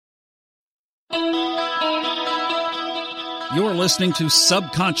You're listening to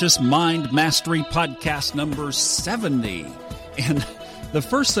Subconscious Mind Mastery Podcast number 70. And the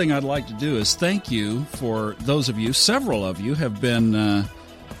first thing I'd like to do is thank you for those of you, several of you have been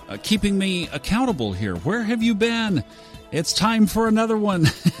keeping me accountable here. Where have you been? It's time for another one.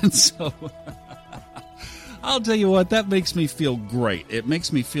 And so I'll tell you what, that makes me feel great. It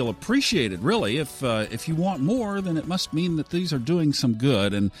makes me feel appreciated, really. If you want more, then it must mean that these are doing some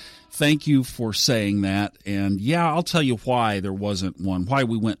good. And thank you for saying that. And yeah, I'll tell you why there wasn't one, why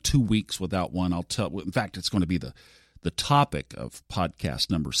we went 2 weeks without one. In fact, it's going to be the topic of podcast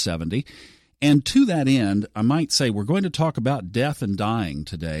number 70. And to that end, I might say we're going to talk about death and dying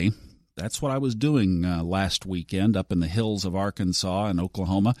today. That's what I was doing last weekend up in the hills of Arkansas and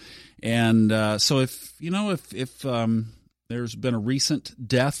Oklahoma. And so if there's been a recent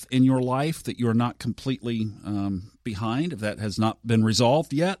death in your life that you're not completely behind, if that has not been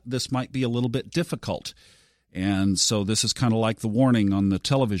resolved yet, this might be a little bit difficult. And so this is kind of like the warning on the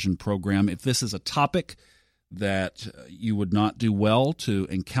television program. If this is a topic that you would not do well to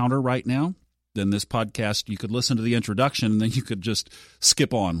encounter right now, then this podcast, you could listen to the introduction and then you could just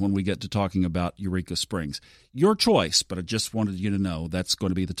skip on when we get to talking about Eureka Springs. Your choice, but I just wanted you to know that's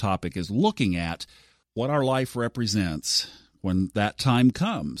going to be the topic, is looking at what our life represents when that time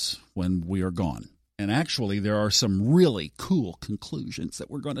comes, when we are gone. And actually, there are some really cool conclusions that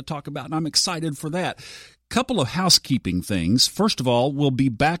we're going to talk about, and I'm excited for that. Couple of housekeeping things. First of all, we'll be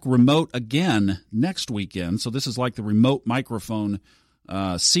back remote again next weekend, so this is like the remote microphone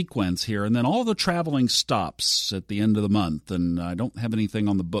sequence here, and then all the traveling stops at the end of the month, and I don't have anything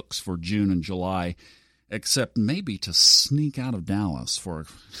on the books for June and July, except maybe to sneak out of Dallas for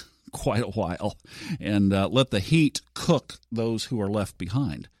quite a while and let the heat cook those who are left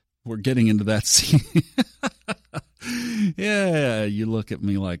behind. We're getting into that scene. Yeah, you look at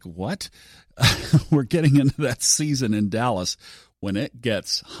me like, what? We're getting into that season in Dallas when it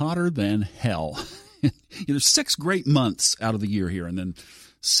gets hotter than hell. There's 6 great months out of the year here, and then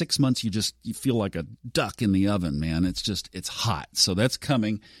 6 months you feel like a duck in the oven, man. It's hot. So that's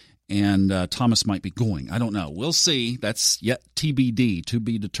coming, and Thomas might be going. I don't know. We'll see. That's yet TBD, to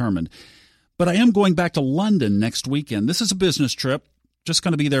be determined. But I am going back to London next weekend. This is a business trip. Just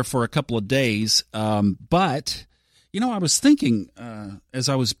going to be there for a couple of days. But, I was thinking as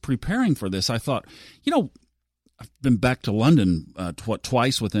I was preparing for this, I thought, I've been back to London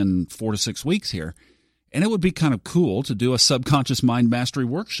twice within 4 to 6 weeks here. And it would be kind of cool to do a subconscious mind mastery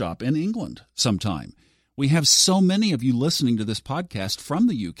workshop in England sometime. We have so many of you listening to this podcast from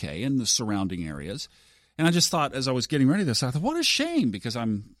the UK and the surrounding areas. And I just thought, as I was getting ready to this, I thought, what a shame, because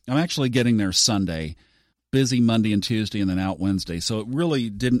I'm actually getting there Sunday, busy Monday and Tuesday, and then out Wednesday. So it really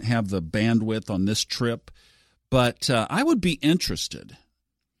didn't have the bandwidth on this trip. But I would be interested.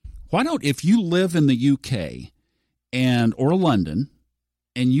 Why don't, if you live in the UK or London,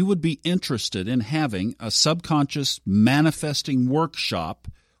 and you would be interested in having a subconscious manifesting workshop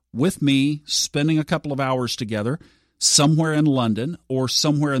with me, spending a couple of hours together somewhere in London or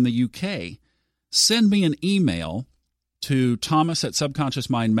somewhere in the UK, send me an email to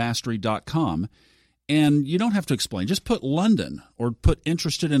thomas@subconsciousmindmastery.com, and you don't have to explain. Just put London or put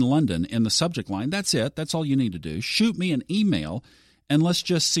interested in London in the subject line. That's it. That's all you need to do. Shoot me an email, and let's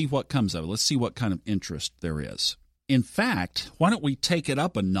just see what comes of it. Let's see what kind of interest there is. In fact, why don't we take it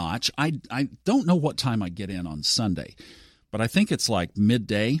up a notch? I don't know what time I get in on Sunday, but I think it's like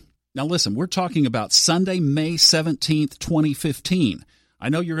midday. Now listen, we're talking about Sunday, May 17th, 2015. I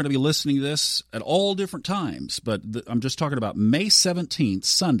know you're going to be listening to this at all different times, but I'm just talking about May 17th,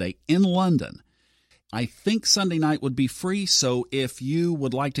 Sunday, in London. I think Sunday night would be free, so if you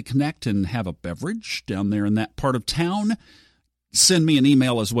would like to connect and have a beverage down there in that part of town, send me an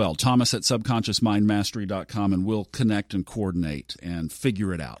email as well, thomas@subconsciousmindmastery.com, and we'll connect and coordinate and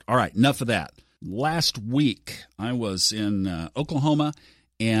figure it out. All right, enough of that. Last week, I was in Oklahoma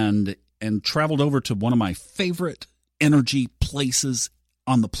and traveled over to one of my favorite energy places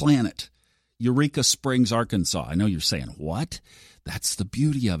on the planet, Eureka Springs, Arkansas. I know you're saying, what? That's the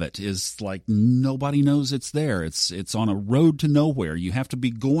beauty of it, is like nobody knows it's there. It's on a road to nowhere. You have to be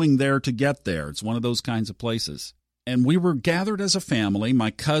going there to get there. It's one of those kinds of places. And we were gathered as a family.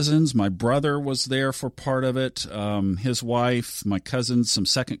 My cousins, my brother was there for part of it, his wife, my cousins, some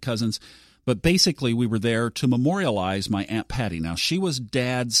second cousins. But basically, we were there to memorialize my Aunt Patty. Now, she was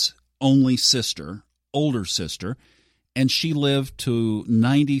Dad's only sister, older sister, and she lived to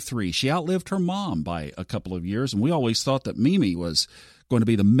 93. She outlived her mom by a couple of years, and we always thought that Mimi was going to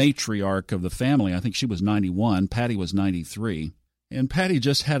be the matriarch of the family. I think she was 91. Patty was 93. And Patty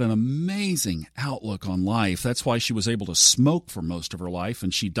just had an amazing outlook on life. That's why she was able to smoke for most of her life,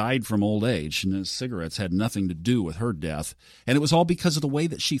 and she died from old age. And cigarettes had nothing to do with her death. And it was all because of the way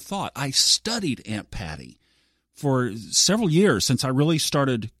that she thought. I studied Aunt Patty for several years since I really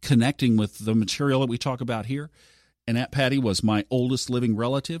started connecting with the material that we talk about here. And Aunt Patty was my oldest living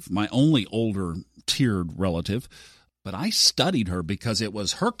relative, my only older tiered relative. But I studied her because it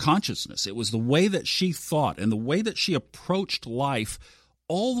was her consciousness. It was the way that she thought and the way that she approached life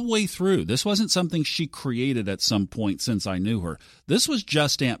all the way through. This wasn't something she created at some point since I knew her. This was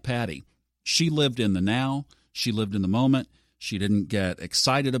just Aunt Patty. She lived in the now. She lived in the moment. She didn't get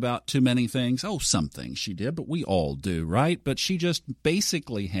excited about too many things. Oh, some things she did, but we all do, right? But she just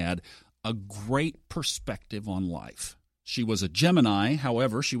basically had a great perspective on life. She was a Gemini.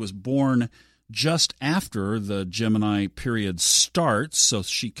 However, she was born just after the Gemini period starts, so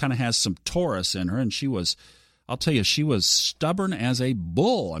she kind of has some Taurus in her, and I'll tell you, she was stubborn as a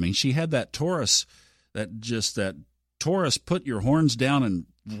bull. I mean, she had that Taurus, that Taurus put your horns down and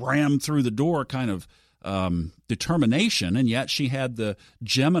ram through the door kind of determination, and yet she had the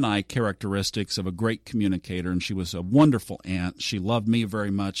Gemini characteristics of a great communicator, and she was a wonderful aunt. She loved me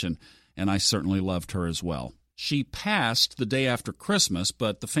very much, and I certainly loved her as well. She passed the day after Christmas,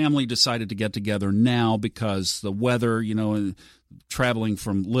 but the family decided to get together now because the weather, traveling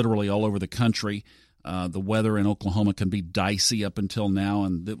from literally all over the country, the weather in Oklahoma can be dicey up until now,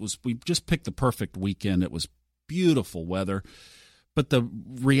 and we just picked the perfect weekend. It was beautiful weather. But the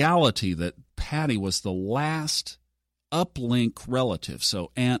reality that Patty was the last uplink relative,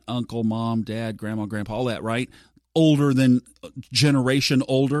 so aunt, uncle, mom, dad, grandma, grandpa, all that, right? Generation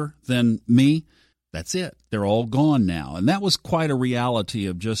older than me. That's it. They're all gone now. And that was quite a reality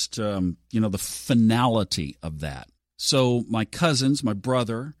of just, the finality of that. So my cousins, my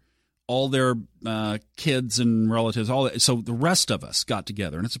brother, all their kids and relatives, so the rest of us got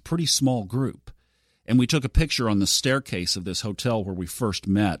together, and it's a pretty small group. And we took a picture on the staircase of this hotel where we first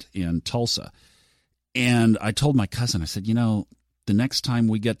met in Tulsa. And I told my cousin, I said, the next time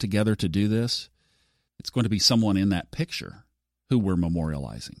we get together to do this, it's going to be someone in that picture who we're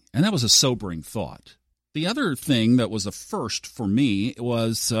memorializing. And that was a sobering thought. The other thing that was a first for me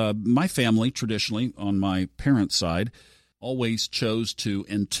was my family, traditionally, on my parents' side, always chose to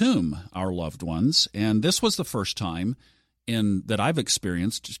entomb our loved ones. And this was the first time that I've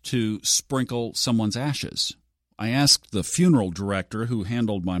experienced to sprinkle someone's ashes. I asked the funeral director who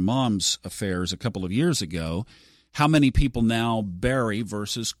handled my mom's affairs a couple of years ago how many people now bury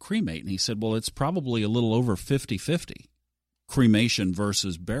versus cremate. And he said, well, it's probably a little over 50-50. Cremation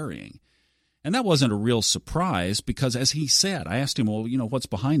versus burying. And that wasn't a real surprise because, as he said, I asked him, well, what's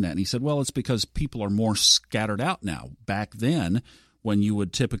behind that? And he said, well, it's because people are more scattered out now. Back then, when you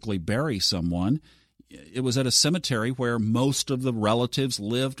would typically bury someone, it was at a cemetery where most of the relatives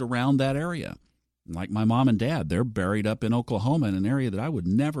lived around that area. Like my mom and dad, they're buried up in Oklahoma in an area that I would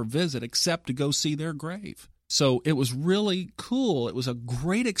never visit except to go see their grave. So it was really cool. It was a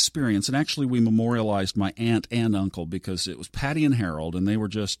great experience. And actually, we memorialized my aunt and uncle because it was Patty and Harold, and they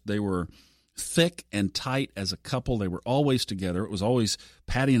were thick and tight as a couple. They were always together. It was always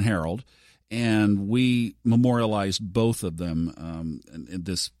Patty and Harold. And we memorialized both of them in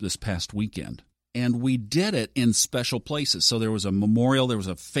this past weekend. And we did it in special places. So there was a memorial. There was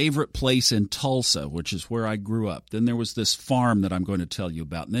a favorite place in Tulsa, which is where I grew up. Then there was this farm that I'm going to tell you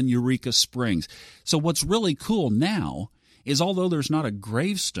about. And then Eureka Springs. So what's really cool now is, although there's not a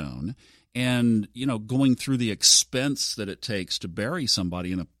gravestone and, going through the expense that it takes to bury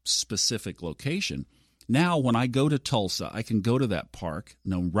somebody in a specific location, now when I go to Tulsa, I can go to that park,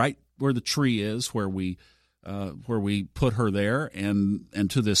 right where the tree is, where we put her there, and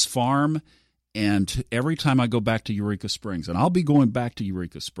to this farm. And every time I go back to Eureka Springs, and I'll be going back to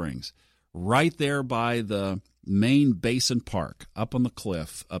Eureka Springs, right there by the main Basin Park, up on the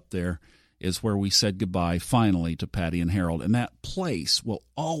cliff up there, is where we said goodbye finally to Patty and Harold. And that place will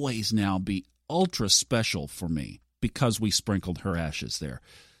always now be ultra special for me because we sprinkled her ashes there.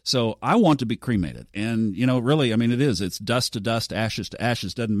 So I want to be cremated. And, really, it is. It's dust to dust, ashes to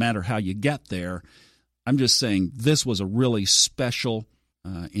ashes. Doesn't matter how you get there. I'm just saying this was a really special,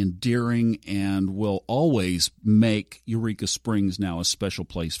 endearing, and will always make Eureka Springs now a special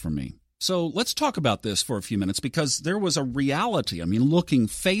place for me. So let's talk about this for a few minutes, because there was a reality, looking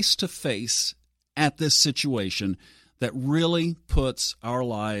face to face at this situation, that really puts our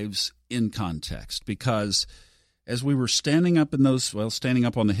lives in context. Because as we were standing up on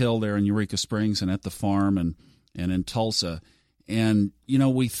the hill there in Eureka Springs and at the farm and in Tulsa, and,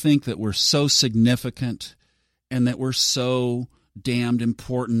 we think that we're so significant and that we're so damned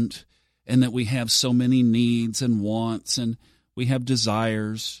important and that we have so many needs and wants, and we have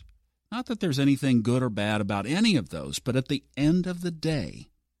desires. Not that there's anything good or bad about any of those, but at the end of the day,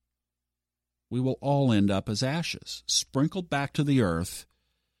 we will all end up as ashes, sprinkled back to the earth,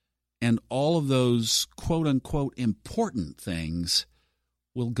 and all of those quote-unquote important things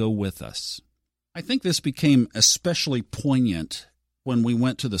will go with us. I think this became especially poignant when we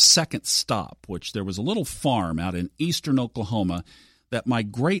went to the second stop, which there was a little farm out in eastern Oklahoma that my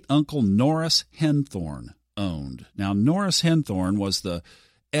great-uncle Norris Henthorne owned. Now, Norris Henthorne was the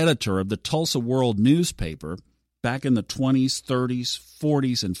editor of the Tulsa World newspaper back in the 20s, 30s,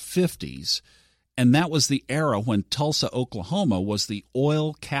 40s, and 50s, and that was the era when Tulsa, Oklahoma was the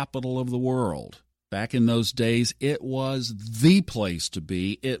oil capital of the world. Back in those days, it was the place to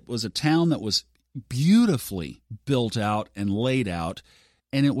be. It was a town that was beautifully built out and laid out,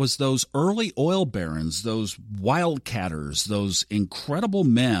 and it was those early oil barons, those wildcatters, those incredible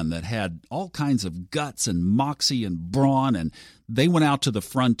men that had all kinds of guts and moxie and brawn, and they went out to the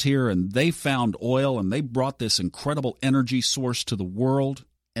frontier and they found oil and they brought this incredible energy source to the world,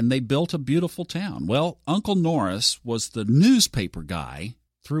 and they built a beautiful town. Well, Uncle Norris was the newspaper guy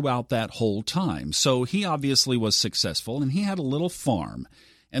throughout that whole time, so he obviously was successful, and he had a little farm.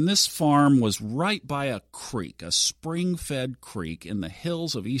 And this farm was right by a creek, a spring-fed creek in the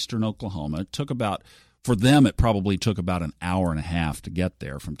hills of eastern Oklahoma. It took for them, it probably took about an hour and a half to get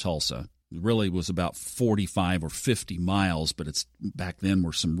there from Tulsa. It really was about 45 or 50 miles, but back then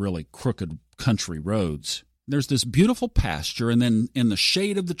were some really crooked country roads. There's this beautiful pasture, and then in the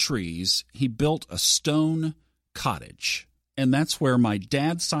shade of the trees, he built a stone cottage. And that's where my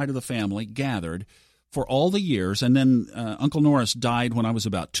dad's side of the family gathered for all the years, and then Uncle Norris died when I was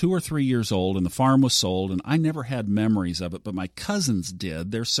about 2 or 3 years old, and the farm was sold, and I never had memories of it, but my cousins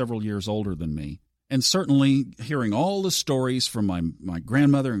did. They're several years older than me. And certainly hearing all the stories from my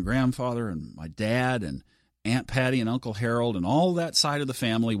grandmother and grandfather and my dad and Aunt Patty and Uncle Harold and all that side of the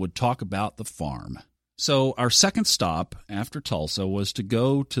family would talk about the farm. So our second stop after Tulsa was to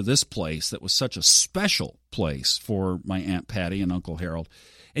go to this place that was such a special place for my Aunt Patty and Uncle Harold.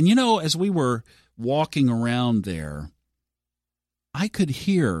 And as we were walking around there, I could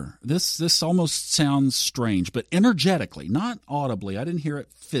hear, this almost sounds strange, but energetically, not audibly, I didn't hear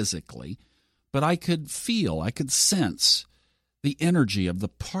it physically, but I could sense the energy of the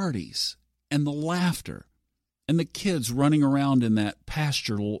parties and the laughter and the kids running around in that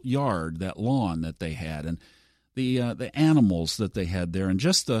pasture yard, that lawn that they had, and the animals that they had there, and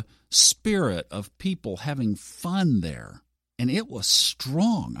just the spirit of people having fun there. And it was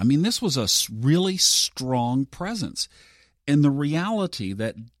strong. I mean, this was a really strong presence. And the reality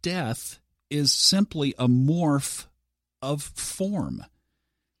that death is simply a morph of form.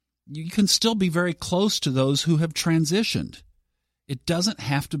 You can still be very close to those who have transitioned. It doesn't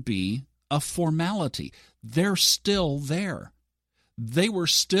have to be a formality. They're still there. They were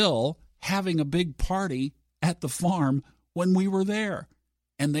still having a big party at the farm when we were there.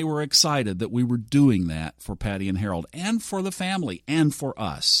 And they were excited that we were doing that for Patty and Harold and for the family and for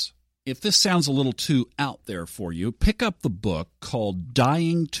us. If this sounds a little too out there for you, pick up the book called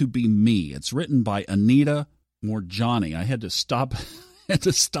Dying to Be Me. It's written by Anita Moorjani. I had to stop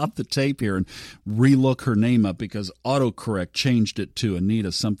the tape here and relook her name up because autocorrect changed it to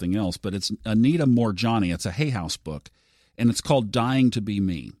Anita something else. But it's Anita Moorjani. It's a Hay House book, and it's called Dying to Be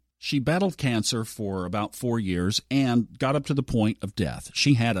Me. She battled cancer for about 4 years and got up to the point of death.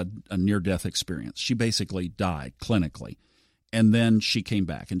 She had a near-death experience. She basically died clinically, and then she came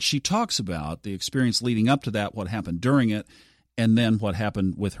back. And she talks about the experience leading up to that, what happened during it, and then what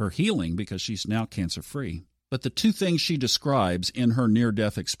happened with her healing because she's now cancer-free. But the two things she describes in her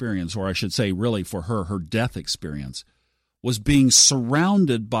near-death experience, or I should say really for her death experience, was being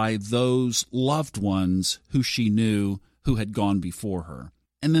surrounded by those loved ones who she knew who had gone before her.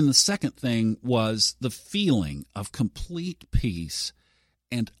 And then the second thing was the feeling of complete peace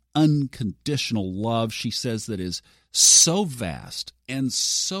and unconditional love, she says, that is so vast and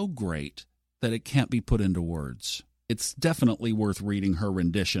so great that it can't be put into words. It's definitely worth reading her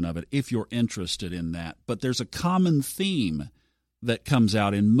rendition of it if you're interested in that. But there's a common theme that comes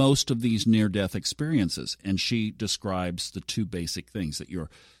out in most of these near-death experiences, and she describes the two basic things, that you're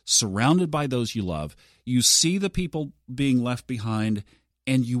surrounded by those you love, you see the people being left behind,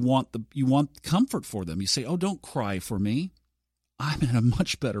 and you want comfort for them. You say, "Oh, don't cry for me. I'm in a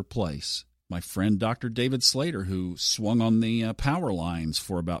much better place." My friend Dr. David Slater, who swung on the power lines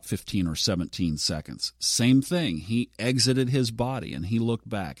for about 15 or 17 seconds, same thing. He exited his body and he looked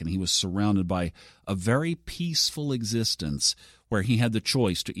back and he was surrounded by a very peaceful existence where he had the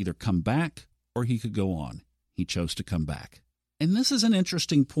choice to either come back or he could go on. He chose to come back. And this is an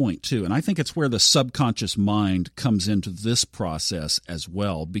interesting point, too, and I think it's where the subconscious mind comes into this process as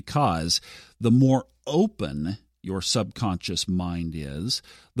well, because the more open your subconscious mind is,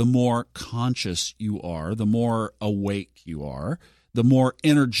 the more conscious you are, the more awake you are, the more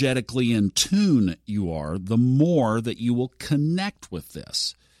energetically in tune you are, the more that you will connect with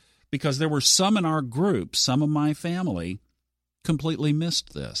this. Because there were some in our group, some of my family, completely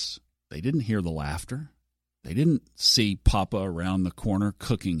missed this. They didn't hear the laughter. They didn't see Papa around the corner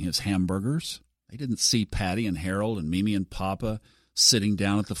cooking his hamburgers. They didn't see Patty and Harold and Mimi and Papa sitting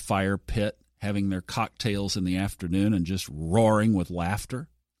down at the fire pit, having their cocktails in the afternoon and just roaring with laughter.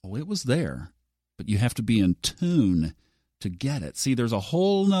 Oh, it was there, but you have to be in tune to get it. See, there's a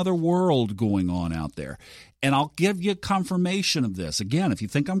whole nother world going on out there, and I'll give you confirmation of this. Again, if you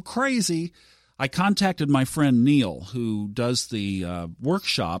think I'm crazy, I contacted my friend Neil, who does the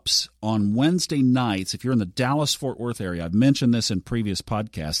workshops on Wednesday nights. If you're in the Dallas-Fort Worth area, I've mentioned this in previous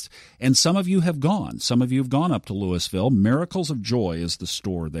podcasts, and some of you have gone. Some of you have gone up to Louisville. Miracles of Joy is the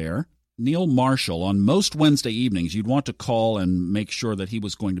store there. Neil Marshall, on most Wednesday evenings, you'd want to call and make sure that he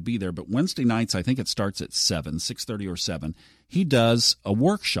was going to be there. But Wednesday nights, I think it starts at 6:30 or 7. He does a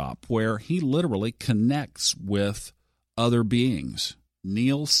workshop where he literally connects with other beings.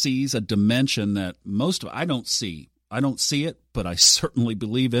 Neil sees a dimension that I don't see. I don't see it, but I certainly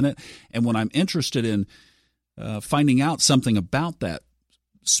believe in it. And when I'm interested in finding out something about that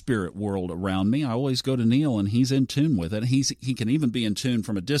spirit world around me, I always go to Neil, and he's in tune with it. He can even be in tune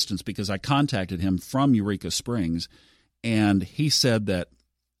from a distance, because I contacted him from Eureka Springs, and he said that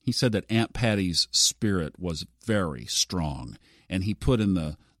Aunt Patty's spirit was very strong, and he put in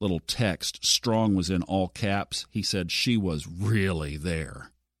the little text, strong was in all caps. He said she was really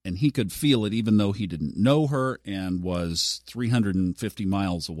there, and he could feel it even though he didn't know her and was 350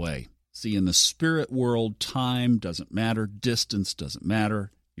 miles away. See, in the spirit world, time doesn't matter, distance doesn't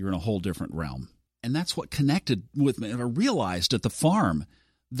matter. You're in a whole different realm. And that's what connected with me. And I realized at the farm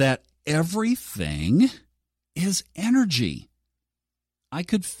that everything is energy. I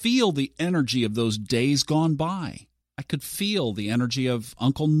could feel the energy of those days gone by. I could feel the energy of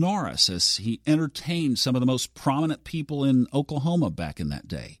Uncle Norris as he entertained some of the most prominent people in Oklahoma back in that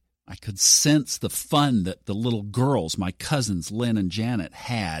day. I could sense the fun that the little girls, my cousins Lynn and Janet,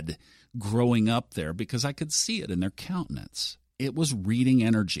 had growing up there, because I could see it in their countenance. It was reading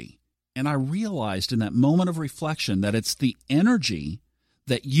energy. And I realized in that moment of reflection that it's the energy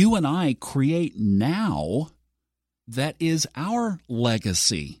that you and I create now that is our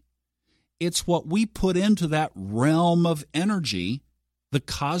legacy. It's what we put into that realm of energy, the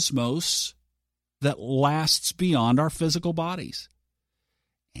cosmos, that lasts beyond our physical bodies.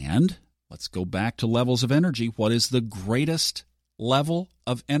 And let's go back to levels of energy. What is the greatest level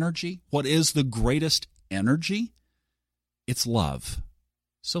of energy? What is the greatest energy? It's love.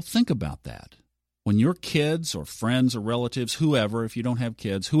 So think about that. When your kids or friends or relatives, whoever, if you don't have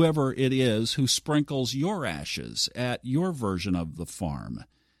kids, whoever it is who sprinkles your ashes at your version of the farm,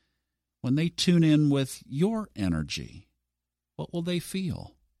 when they tune in with your energy, what will they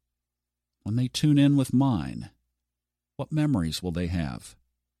feel? When they tune in with mine, what memories will they have?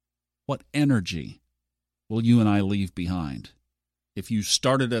 What energy will you and I leave behind? If you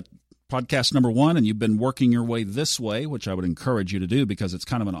started at podcast number 1 and you've been working your way this way, which I would encourage you to do because it's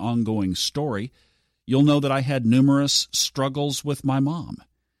kind of an ongoing story, you'll know that I had numerous struggles with my mom,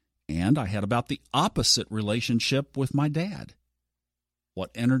 and I had about the opposite relationship with my dad.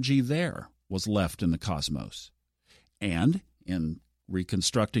 What energy there was left in the cosmos? And in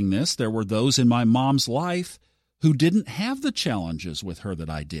reconstructing this, there were those in my mom's life who didn't have the challenges with her that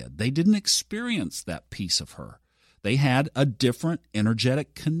I did. They didn't experience that piece of her. They had a different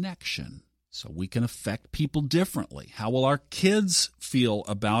energetic connection. So we can affect people differently. How will our kids feel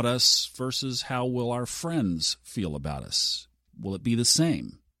about us versus how will our friends feel about us? Will it be the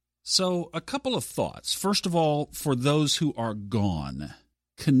same? So a couple of thoughts. First of all, for those who are gone,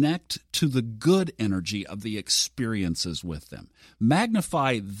 connect to the good energy of the experiences with them.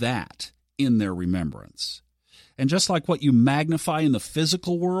 Magnify that in their remembrance. And just like what you magnify in the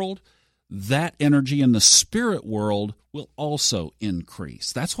physical world, that energy in the spirit world will also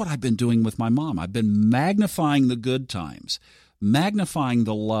increase. That's what I've been doing with my mom. I've been magnifying the good times, magnifying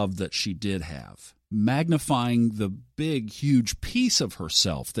the love that she did have, magnifying the big, huge piece of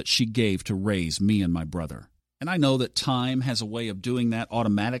herself that she gave to raise me and my brother. And I know that time has a way of doing that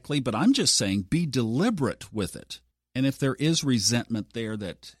automatically, but I'm just saying be deliberate with it. And if there is resentment there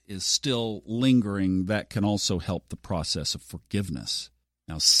that is still lingering, that can also help the process of forgiveness.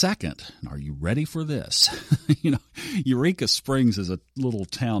 Now, second, are you ready for this? Eureka Springs is a little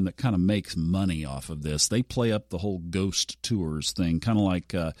town that kind of makes money off of this. They play up the whole ghost tours thing, kind of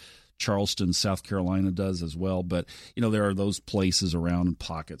like Charleston, South Carolina does as well. But, there are those places around in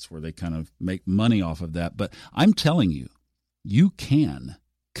pockets where they kind of make money off of that. But I'm telling you, you can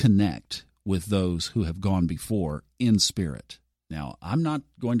connect with those who have gone before in spirit. Now, I'm not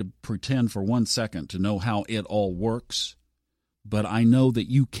going to pretend for 1 second to know how it all works, but I know that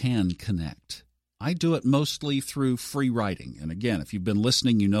you can connect. I do it mostly through free writing. And again, if you've been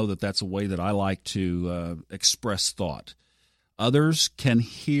listening, you know that that's a way that I like to express thought. Others can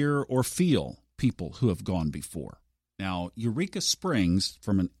hear or feel people who have gone before. Now, Eureka Springs,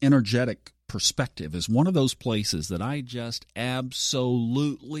 from an energetic perspective, is one of those places that I just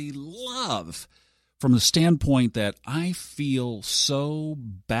absolutely love, from the standpoint that I feel so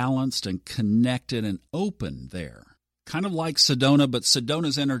balanced and connected and open there. Kind of like Sedona, but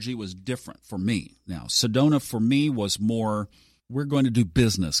Sedona's energy was different for me. Now, Sedona for me was more, we're going to do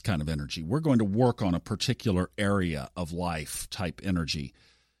business kind of energy. We're going to work on a particular area of life type energy.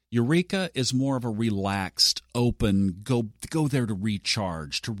 Eureka is more of a relaxed, open, go there to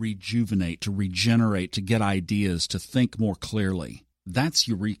recharge, to rejuvenate, to regenerate, to get ideas, to think more clearly. That's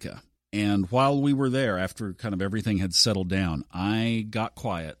Eureka. And while we were there, after kind of everything had settled down, I got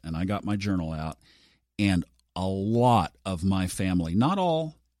quiet and I got my journal out, and a lot of my family, not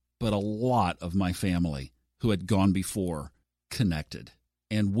all, but a lot of my family who had gone before connected.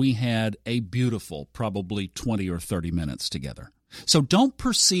 And we had a beautiful, probably 20 or 30 minutes together. So don't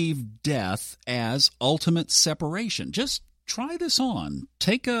perceive death as ultimate separation. Just try this on.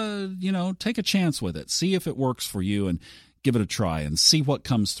 Take a chance with it. See if it works for you and give it a try and see what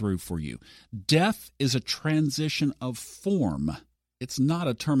comes through for you. Death is a transition of form. It's not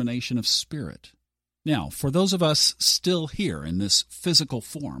a termination of spirit. Now, for those of us still here in this physical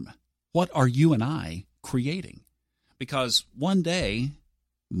form, what are you and I creating? Because one day,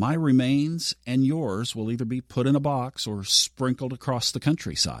 my remains and yours will either be put in a box or sprinkled across the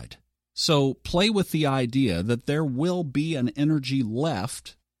countryside. So play with the idea that there will be an energy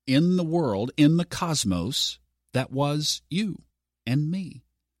left in the world, in the cosmos, that was you and me.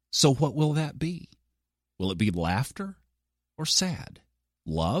 So what will that be? Will it be laughter or sad?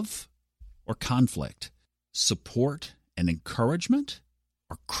 Love or conflict? Support and encouragement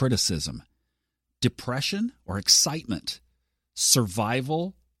or criticism? Depression or excitement?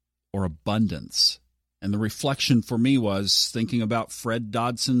 Survival or abundance? And the reflection for me was thinking about Fred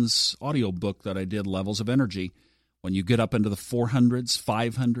Dodson's audiobook that I did, Levels of Energy. When you get up into the 400s,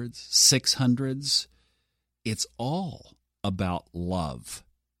 500s, 600s, it's all about love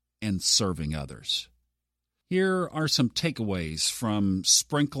and serving others. Here are some takeaways from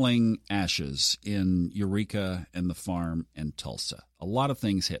sprinkling ashes in Eureka and the farm in Tulsa. A lot of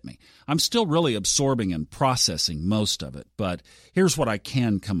things hit me. I'm still really absorbing and processing most of it, but here's what I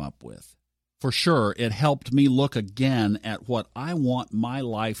can come up with. For sure, it helped me look again at what I want my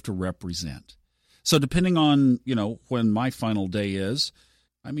life to represent. So depending on, when my final day is,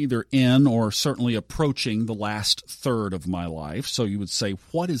 I'm either in or certainly approaching the last third of my life. So you would say,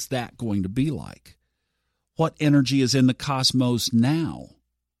 what is that going to be like? What energy is in the cosmos now?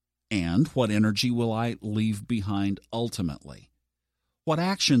 And what energy will I leave behind ultimately? What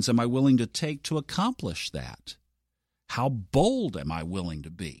actions am I willing to take to accomplish that? How bold am I willing to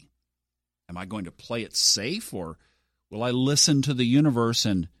be? Am I going to play it safe, or will I listen to the universe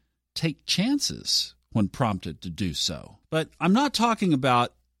and take chances when prompted to do so? But I'm not talking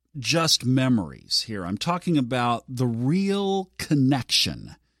about just memories here. I'm talking about the real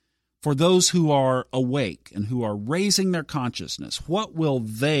connection. For those who are awake and who are raising their consciousness, what will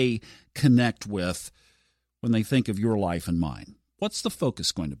they connect with when they think of your life and mine? What's the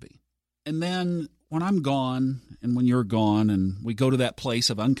focus going to be? And then when I'm gone and when you're gone and we go to that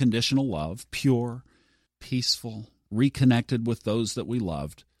place of unconditional love, pure, peaceful, reconnected with those that we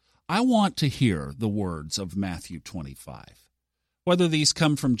loved, I want to hear the words of Matthew 25. Whether these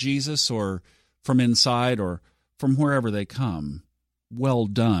come from Jesus or from inside or from wherever they come, well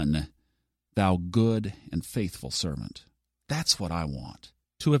done, thou good and faithful servant. That's what I want,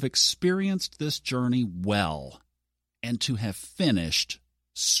 to have experienced this journey well and to have finished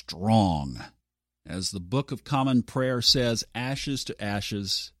strong. As the Book of Common Prayer says, ashes to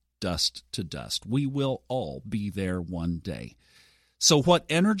ashes, dust to dust. We will all be there one day. So what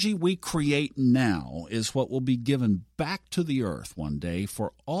energy we create now is what will be given back to the earth one day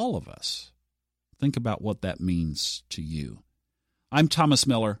for all of us. Think about what that means to you. I'm Thomas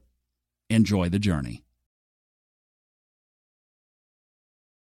Miller. Enjoy the journey.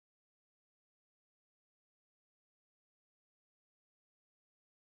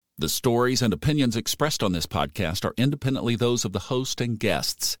 The stories and opinions expressed on this podcast are independently those of the host and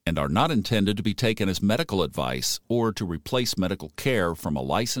guests and are not intended to be taken as medical advice or to replace medical care from a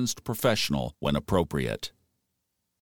licensed professional when appropriate.